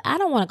 And I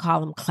don't want to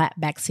call them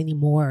clapbacks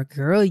anymore.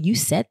 Girl, you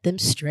set them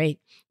straight.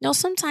 No,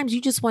 sometimes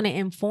you just want to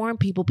inform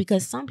people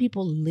because some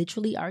people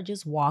literally are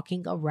just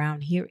walking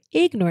around here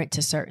ignorant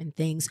to certain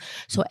things.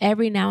 So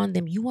every now and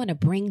then you want to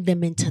bring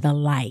them into the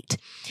light.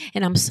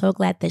 And I'm so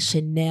glad that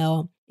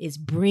Chanel is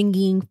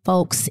bringing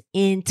folks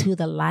into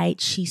the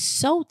light. She's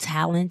so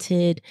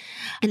talented.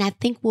 And I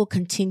think we'll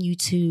continue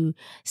to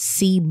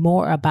see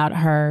more about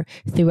her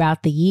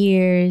throughout the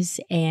years.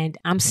 And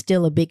I'm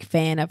still a big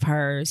fan of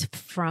hers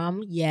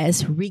from,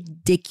 yes,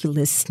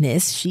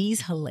 Ridiculousness.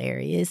 She's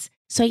hilarious.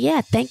 So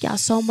yeah, thank y'all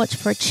so much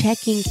for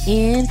checking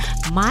in.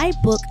 My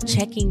book,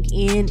 Checking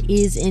In,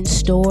 is in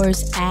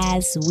stores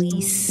as we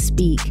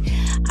speak.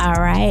 All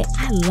right.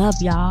 I love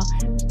y'all.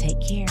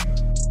 Take care.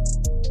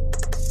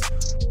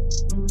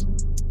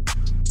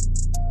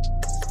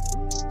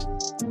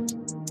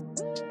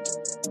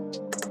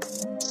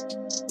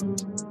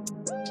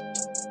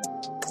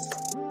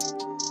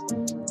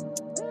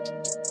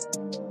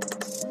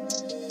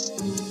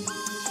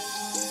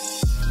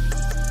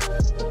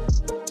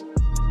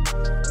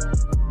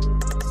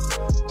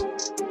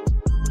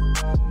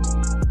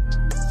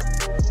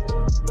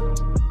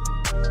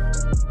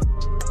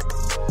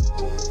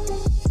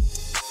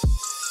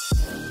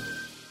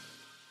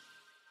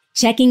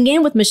 Checking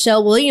In with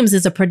Michelle Williams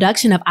is a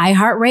production of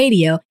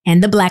iHeartRadio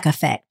and The Black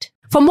Effect.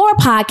 For more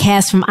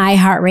podcasts from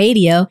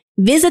iHeartRadio,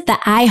 visit the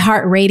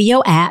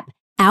iHeartRadio app,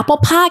 Apple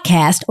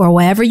Podcast, or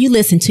wherever you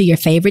listen to your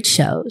favorite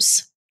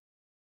shows.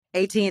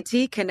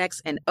 AT&T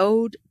connects an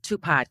ode to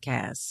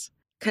podcasts.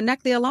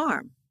 Connect the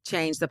alarm.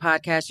 Change the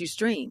podcast you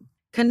stream.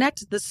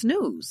 Connect the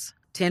snooze.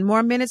 10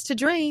 more minutes to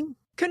dream.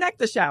 Connect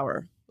the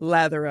shower.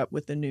 lather up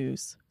with the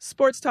news,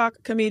 sports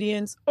talk,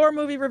 comedians, or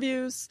movie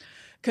reviews.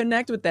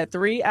 Connect with that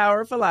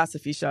 3-hour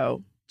philosophy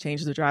show.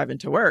 Change the drive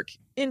into work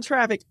in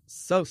traffic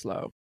so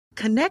slow.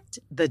 Connect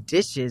the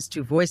dishes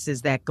to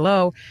voices that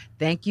glow.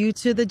 Thank you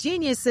to the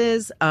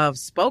geniuses of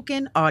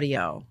spoken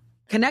audio.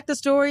 Connect the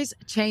stories,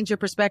 change your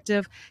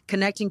perspective.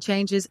 Connecting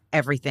changes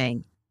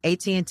everything.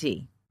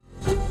 AT&T.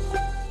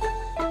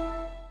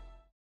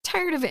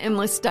 Tired of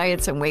endless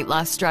diets and weight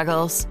loss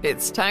struggles?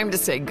 It's time to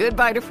say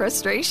goodbye to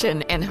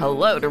frustration and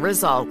hello to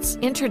results.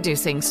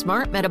 Introducing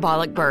Smart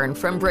Metabolic Burn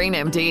from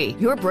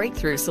BrainMD, your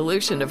breakthrough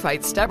solution to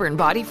fight stubborn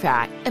body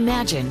fat.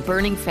 Imagine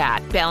burning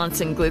fat,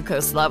 balancing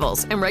glucose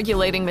levels, and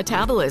regulating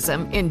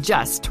metabolism in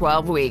just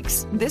 12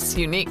 weeks. This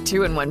unique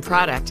 2-in-1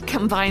 product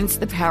combines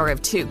the power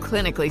of 2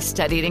 clinically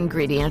studied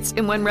ingredients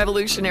in one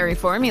revolutionary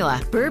formula.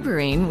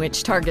 Berberine,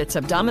 which targets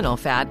abdominal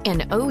fat,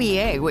 and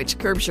OEA, which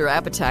curbs your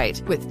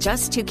appetite. With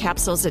just 2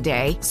 capsules a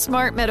day,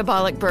 Smart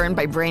Metabolic Burn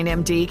by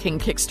BrainMD can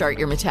kickstart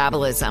your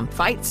metabolism,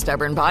 fight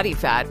stubborn body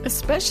fat,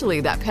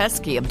 especially that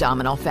pesky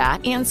abdominal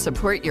fat, and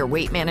support your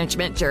weight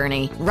management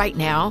journey. Right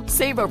now,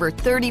 save over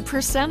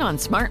 30% on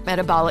Smart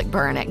Metabolic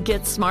Burn at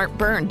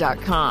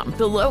GetSmartBurn.com.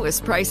 The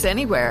lowest price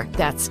anywhere.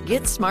 That's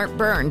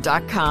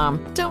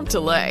GetSmartBurn.com. Don't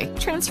delay.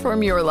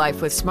 Transform your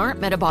life with Smart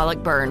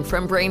Metabolic Burn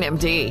from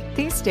BrainMD.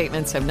 These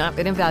statements have not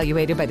been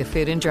evaluated by the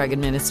Food and Drug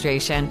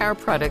Administration. Our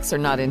products are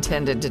not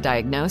intended to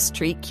diagnose,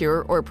 treat,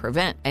 cure, or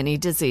prevent any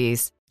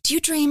disease. Do you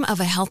dream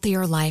of a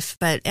healthier life,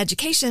 but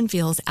education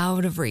feels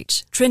out of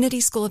reach? Trinity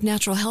School of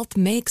Natural Health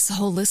makes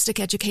holistic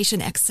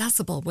education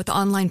accessible with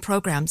online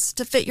programs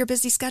to fit your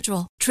busy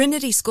schedule.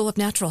 Trinity School of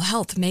Natural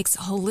Health makes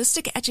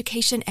holistic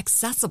education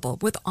accessible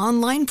with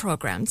online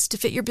programs to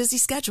fit your busy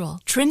schedule.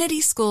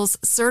 Trinity School's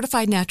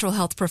Certified Natural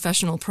Health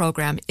Professional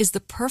Program is the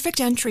perfect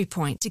entry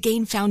point to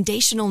gain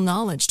foundational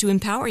knowledge to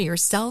empower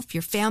yourself,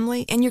 your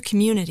family, and your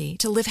community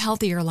to live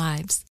healthier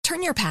lives.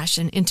 Turn your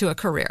passion into a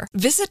career.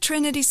 Visit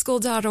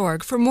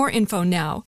trinityschool.org for more info now.